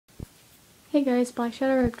Hey guys, Black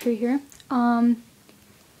Shadow Rectory here.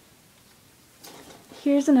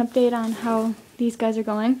 Here's an update on how these guys are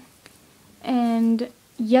going. And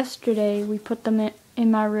yesterday we put them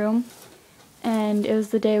in my room, and it was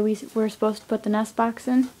the day we were supposed to put the nest box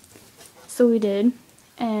in. So we did,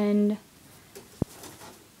 and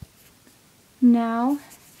now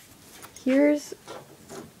here's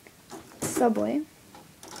Subway.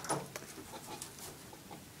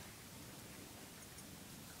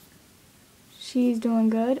 She's doing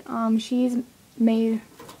good. She's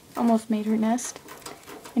almost made her nest,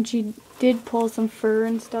 and she did pull some fur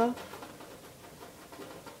and stuff.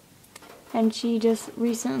 And she just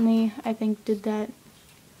recently, I think, did that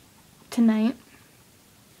tonight.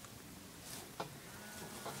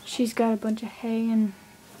 She's got a bunch of hay and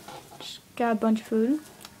she's got a bunch of food.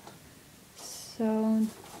 So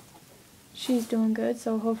she's doing good.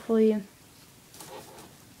 So hopefully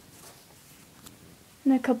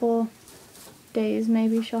in a couple days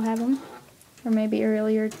maybe she'll have them. Or maybe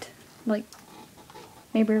earlier, like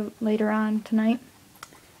maybe later on tonight.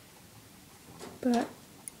 But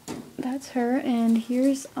that's her. And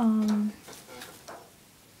here's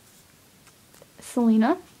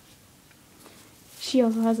Selena. She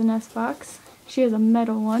also has a nest box. She has a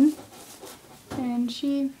metal one. And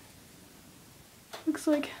she looks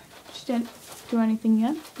like she didn't do anything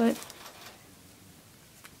yet, but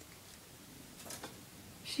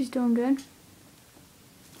she's doing good.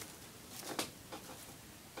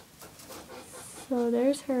 So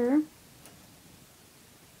there's her.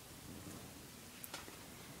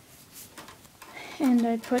 And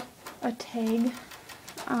I put a tag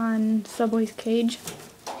on Subway's cage.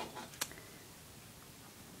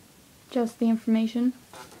 Just the information.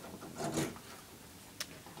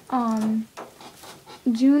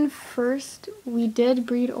 June 1st, we did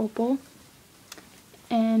breed Opal,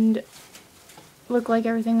 and looked like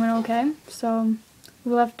everything went okay, so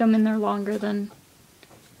we left them in there longer than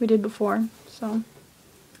we did before, so.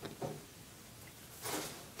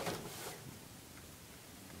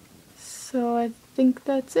 So I think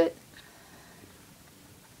that's it.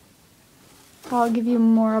 I'll give you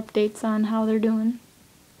more updates on how they're doing.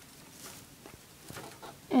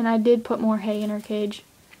 And I did put more hay in her cage,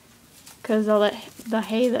 because all the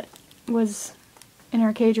hay that was in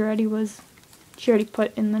her cage already she already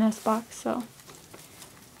put in the nest box, so.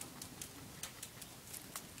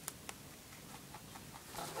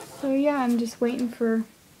 So yeah, I'm just waiting for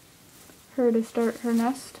her to start her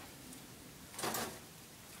nest.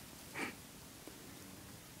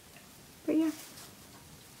 But yeah.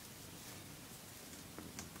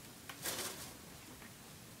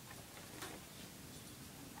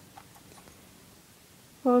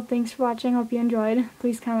 Well, thanks for watching. Hope you enjoyed.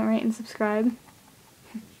 Please comment, rate, and subscribe.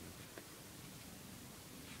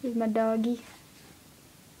 Here's my doggy.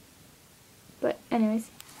 But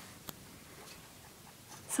anyways.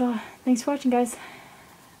 So, thanks for watching, guys.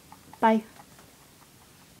 Bye.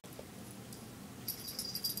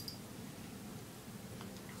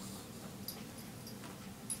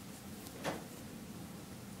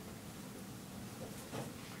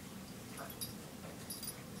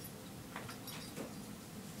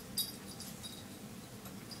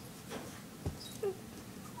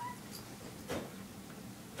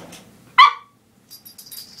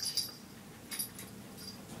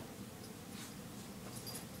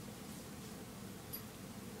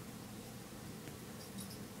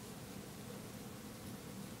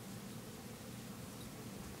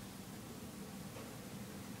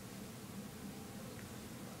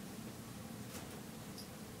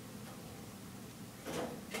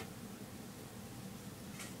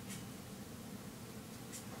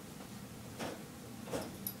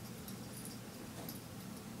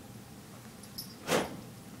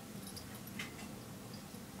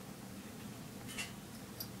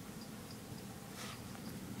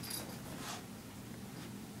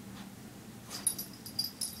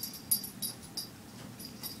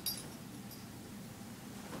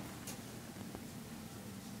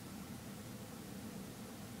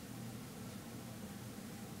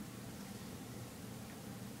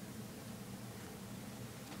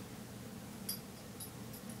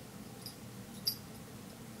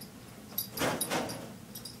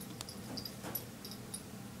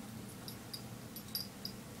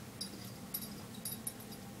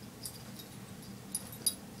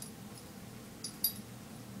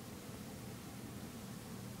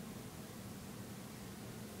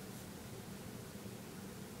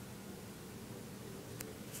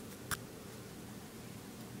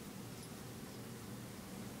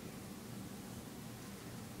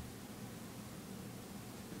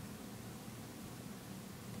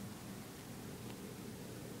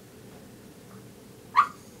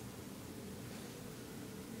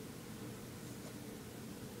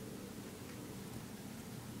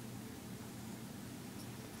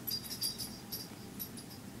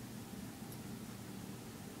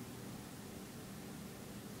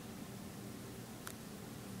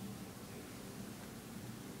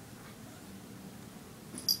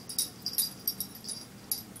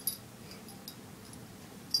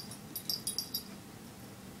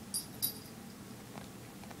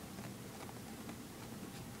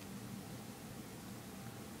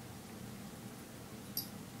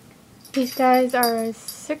 These guys are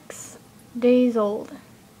 6 days old.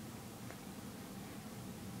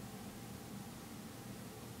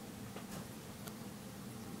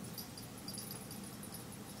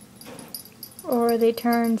 Or they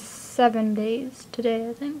turned 7 days today,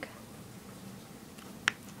 I think.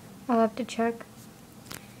 I'll have to check.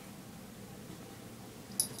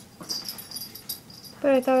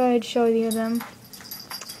 But I thought I'd show you them.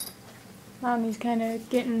 Mommy's kind of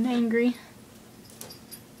getting angry.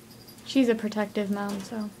 She's a protective mom,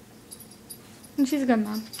 so. And she's a good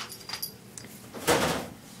mom.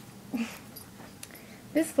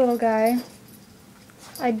 This little guy,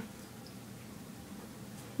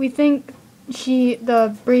 we think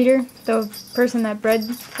the breeder, the person that bred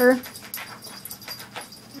her,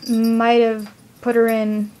 might have put her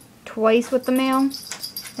in twice with the male,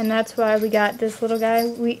 and that's why we got this little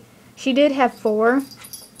guy. She did have 4,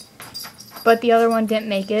 but the other one didn't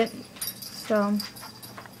make it, so.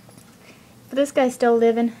 But this guy's still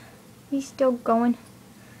living. He's still going.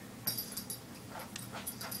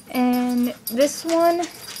 And this one,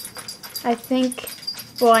 I think,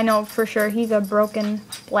 well, I know for sure he's a broken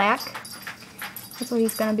black. That's what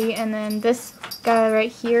he's going to be. And then this guy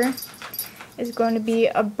right here is going to be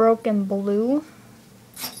a broken blue.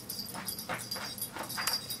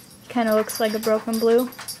 Kind of looks like a broken blue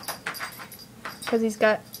because he's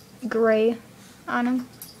got gray on him.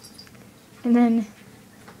 And then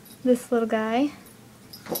this little guy,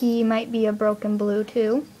 he might be a broken blue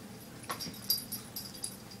too,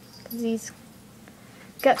 because he's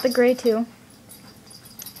got the gray too.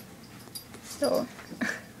 So,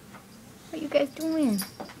 what are you guys doing?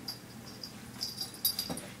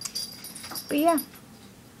 But yeah,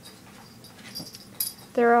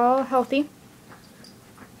 they're all healthy.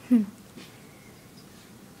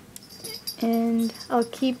 And I'll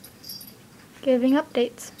keep giving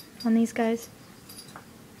updates on these guys.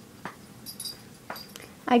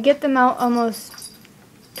 I get them out almost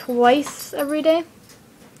twice every day,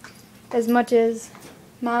 as much as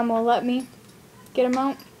Mom will let me get them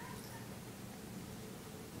out.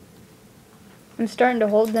 I'm starting to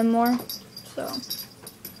hold them more, so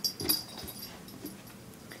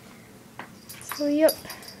yep,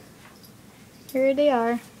 here they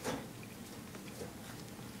are.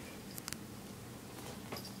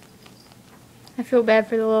 I feel bad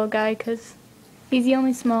for the little guy because he's the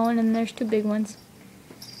only small one and there's 2 big ones.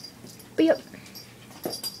 But yep,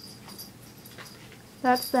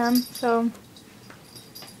 that's them. So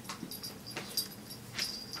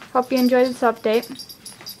hope you enjoyed this update.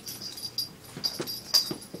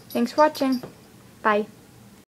 Thanks for watching. Bye.